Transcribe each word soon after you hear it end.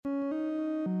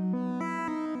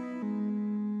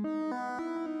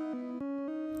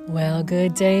Well,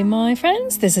 good day, my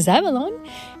friends. This is Avalon,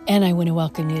 and I want to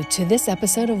welcome you to this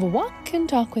episode of Walk and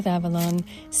Talk with Avalon,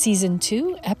 Season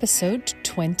 2, Episode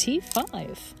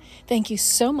 25. Thank you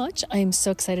so much. I am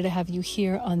so excited to have you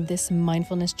here on this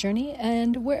mindfulness journey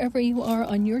and wherever you are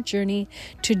on your journey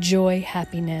to joy,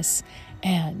 happiness,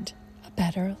 and a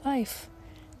better life.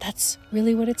 That's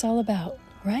really what it's all about,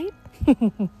 right?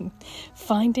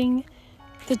 Finding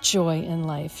the joy in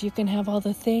life. You can have all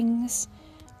the things,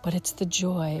 but it's the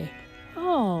joy.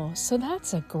 Oh, so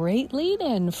that's a great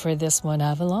lead-in for this one,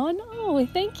 Avalon. Oh,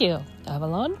 thank you,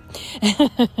 Avalon.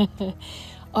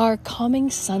 Our calming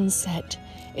sunset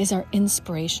is our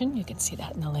inspiration. You can see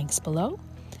that in the links below.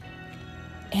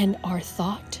 And our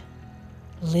thought,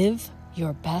 live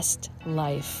your best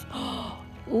life.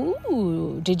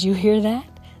 Ooh, did you hear that?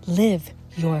 Live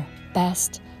your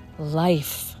best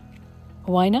life.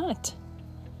 Why not?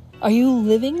 Are you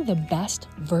living the best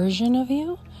version of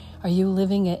you? Are you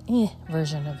living an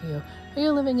version of you? Are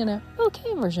you living in an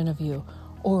okay version of you?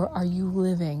 Or are you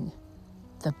living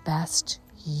the best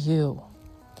you?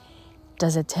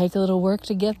 Does it take a little work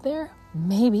to get there?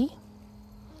 Maybe.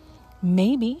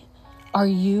 Maybe. Are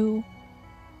you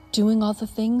doing all the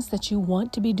things that you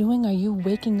want to be doing? Are you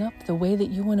waking up the way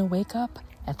that you want to wake up?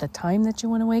 At the time that you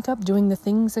want to wake up? Doing the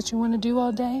things that you want to do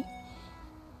all day?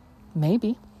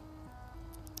 Maybe.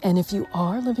 And if you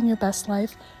are living your best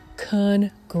life,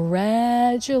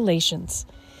 congratulations.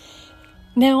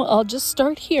 Now, I'll just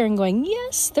start here and going,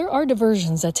 yes, there are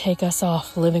diversions that take us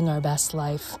off living our best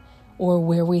life or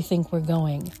where we think we're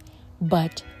going.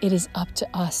 But it is up to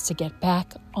us to get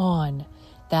back on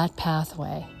that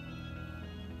pathway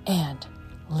and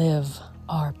live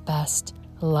our best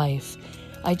life.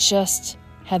 I just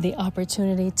had the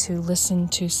opportunity to listen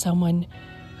to someone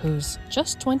who's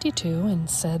just 22 and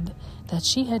said that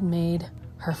she had made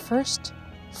her first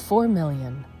 4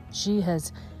 million. She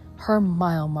has her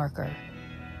mile marker.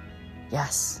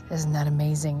 Yes, isn't that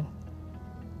amazing?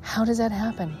 How does that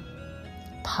happen?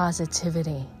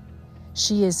 Positivity.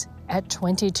 She is at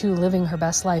 22 living her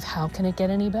best life. How can it get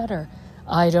any better?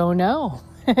 I don't know.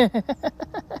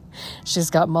 She's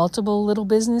got multiple little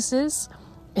businesses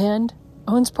and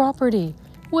owns property.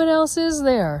 What else is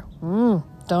there?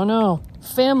 Don't know.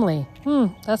 Family.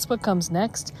 That's what comes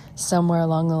next, somewhere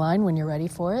along the line when you're ready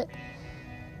for it.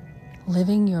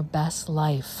 Living your best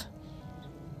life.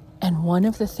 And one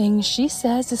of the things she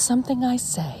says is something I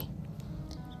say.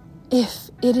 If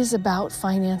it is about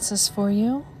finances for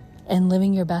you, and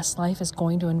living your best life is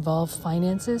going to involve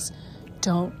finances,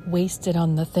 don't waste it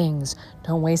on the things.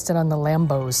 Don't waste it on the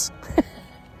Lambos.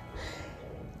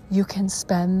 You can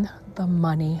spend the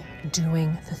money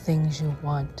doing the things you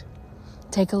want.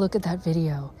 Take a look at that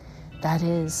video. That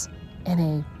is in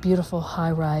a beautiful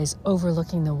high-rise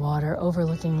overlooking the water,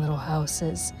 overlooking little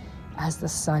houses as the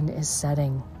sun is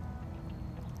setting.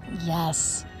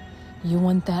 Yes, you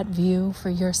want that view for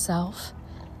yourself?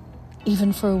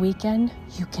 Even for a weekend,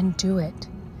 you can do it.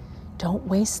 Don't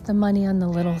waste the money on the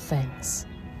little things.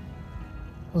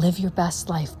 Live your best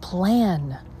life.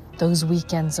 Plan those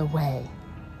weekends away.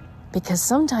 Because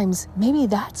sometimes maybe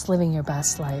that's living your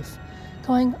best life.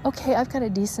 Going, okay, I've got a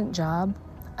decent job.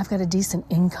 I've got a decent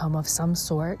income of some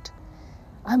sort.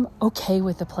 I'm okay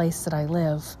with the place that I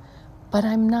live, but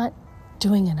I'm not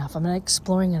doing enough. I'm not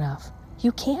exploring enough.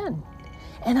 You can.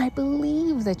 And I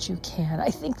believe that you can. I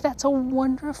think that's a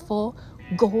wonderful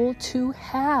goal to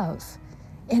have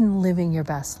in living your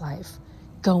best life.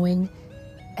 Going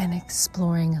and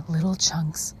exploring little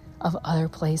chunks of other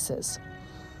places.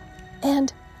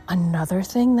 And another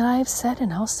thing that I've said,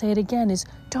 and I'll say it again, is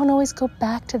don't always go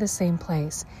back to the same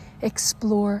place.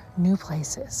 Explore new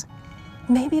places.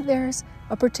 Maybe there's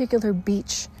a particular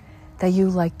beach that you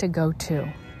like to go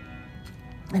to.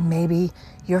 And maybe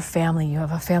your family, you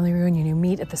have a family reunion, you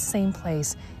meet at the same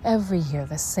place every year,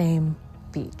 the same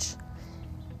beach.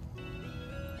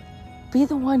 Be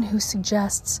the one who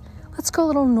suggests, let's go a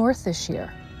little north this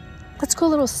year. Let's go a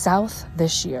little south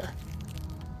this year.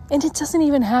 And it doesn't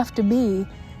even have to be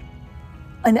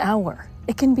an hour.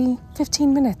 It can be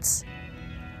 15 minutes.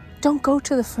 Don't go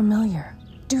to the familiar.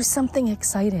 Do something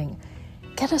exciting.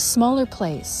 Get a smaller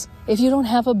place. If you don't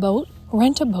have a boat,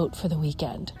 rent a boat for the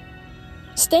weekend.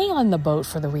 Stay on the boat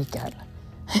for the weekend.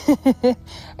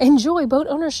 Enjoy boat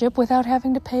ownership without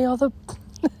having to pay all the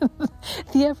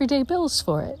everyday bills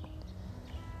for it.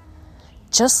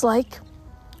 Just like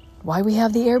why we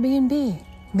have the Airbnb.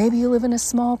 Maybe you live in a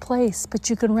small place,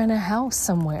 but you can rent a house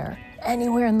somewhere,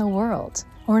 anywhere in the world,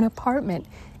 or an apartment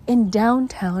in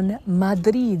downtown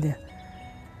Madrid.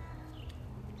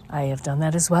 I have done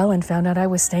that as well and found out I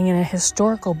was staying in a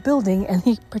historical building and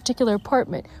the particular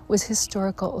apartment was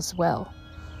historical as well.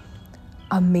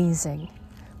 amazing.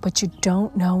 But you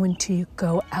don't know until you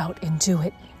go out and do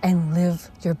it and live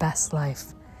your best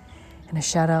life. And a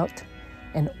shout out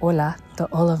and hola to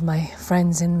all of my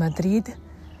friends in Madrid,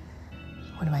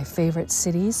 one of my favorite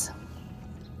cities.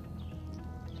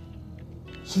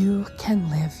 You can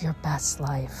live your best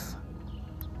life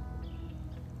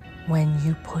when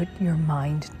you put your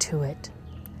mind to it.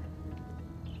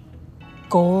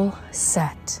 Goal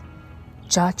set.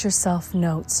 Jot yourself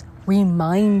notes.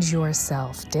 Remind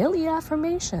yourself. Daily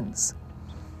affirmations.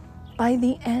 By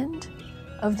the end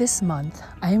of this month,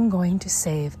 I am going to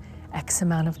save X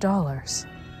amount of dollars.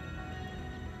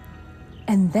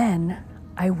 And then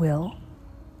I will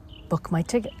book my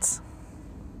tickets.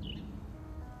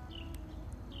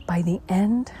 By the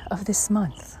end of this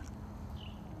month.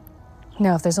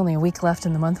 Now, if there's only a week left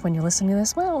in the month when you're listening to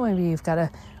this, well, maybe you've got to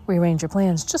rearrange your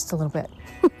plans just a little bit.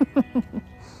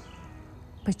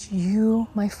 But you,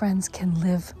 my friends, can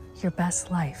live your best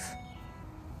life.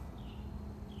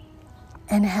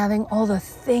 And having all the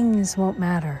things won't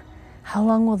matter. How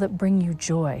long will it bring you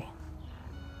joy?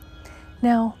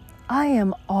 Now, I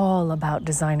am all about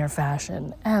designer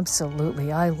fashion.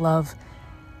 Absolutely. I love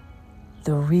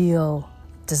the real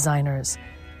designers,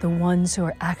 the ones who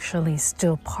are actually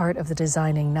still part of the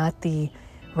designing, not the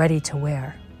ready to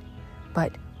wear,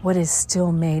 but what is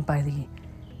still made by the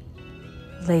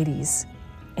ladies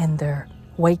in their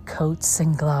white coats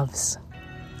and gloves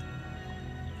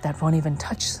that won't even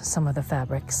touch some of the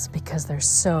fabrics because they're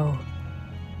so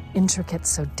intricate,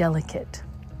 so delicate.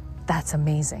 That's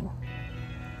amazing.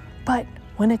 But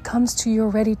when it comes to your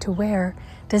ready to wear,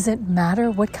 does it matter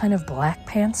what kind of black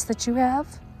pants that you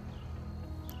have?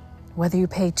 Whether you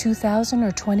pay $2,000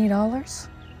 or $20?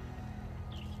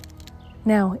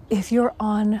 Now, if you're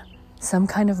on some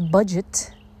kind of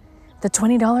budget, the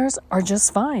 $20 are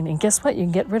just fine. And guess what? You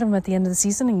can get rid of them at the end of the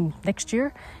season, and next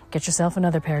year, get yourself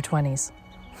another pair of 20s.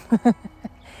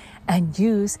 And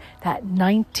use that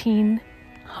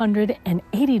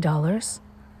 $1,980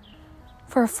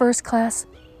 for a first-class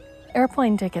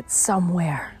airplane ticket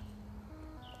somewhere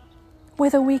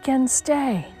with a weekend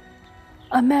stay.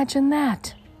 Imagine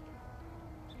that.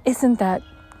 Isn't that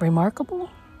remarkable?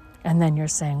 And then you're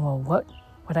saying, well, what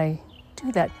would I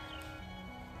do that?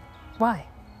 Why?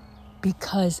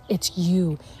 Because it's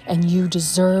you, and you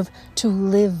deserve to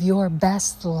live your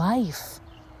best life.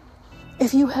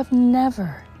 If you have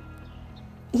never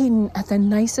eaten at the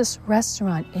nicest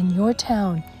restaurant in your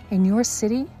town, in your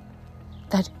city,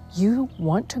 that you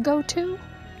want to go to,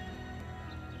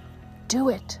 do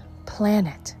it. Plan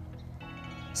it.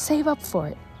 Save up for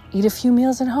it. Eat a few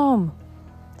meals at home.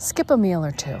 Skip a meal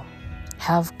or two.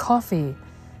 Have coffee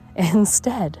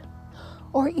instead.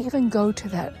 Or even go to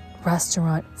that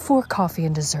restaurant for coffee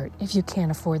and dessert if you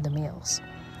can't afford the meals.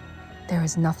 There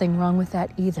is nothing wrong with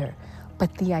that either.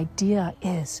 But the idea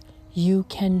is you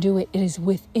can do it. It is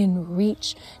within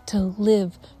reach to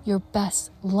live your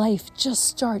best life. Just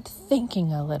start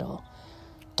thinking a little.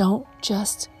 Don't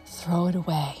just throw it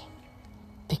away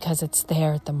because it's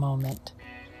there at the moment.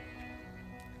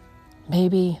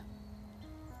 Maybe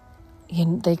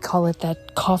they call it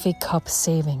that coffee cup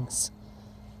savings.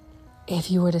 If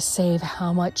you were to save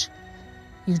how much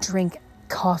you drink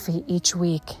coffee each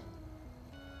week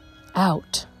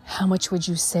out, how much would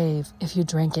you save if you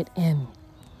drank it in?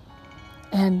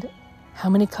 And how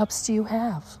many cups do you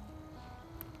have?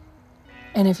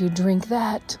 And if you drink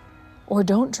that, or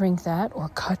don't drink that, or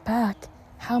cut back,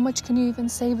 how much can you even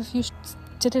save if you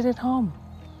did it at home?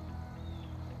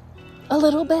 A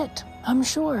little bit, I'm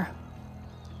sure.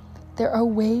 There are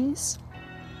ways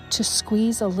to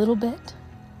squeeze a little bit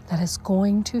that is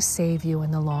going to save you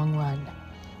in the long run.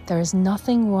 There is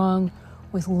nothing wrong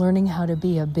with learning how to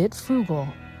be a bit frugal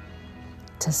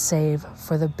to save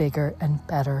for the bigger and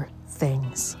better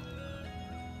things.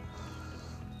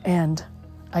 And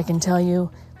I can tell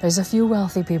you, there's a few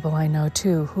wealthy people I know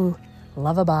too who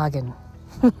love a bargain.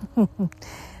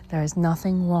 There is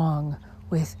nothing wrong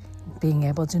with being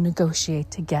able to negotiate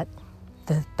to get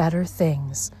the better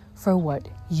things for what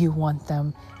you want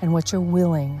them and what you're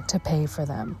willing to pay for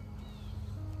them.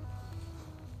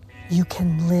 You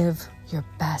can live your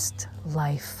best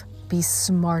life. Be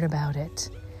smart about it.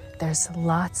 There's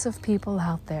lots of people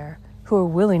out there who are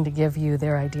willing to give you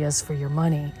their ideas for your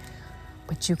money,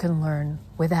 but you can learn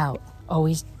without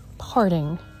always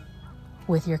parting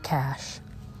with your cash.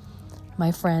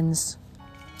 My friends,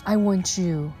 I want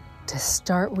you to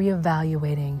start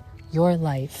reevaluating your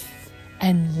life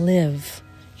and live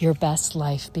your best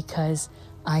life, because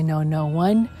I know no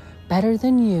one better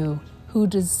than you who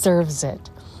deserves it.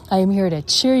 I am here to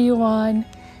cheer you on,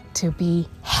 to be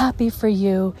happy for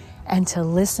you, and to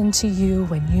listen to you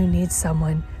when you need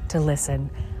someone to listen.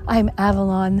 I'm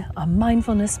Avalon, a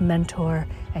mindfulness mentor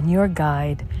and your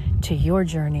guide to your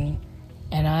journey,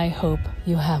 and I hope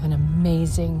you have an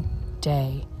amazing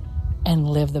day and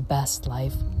live the best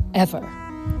life ever.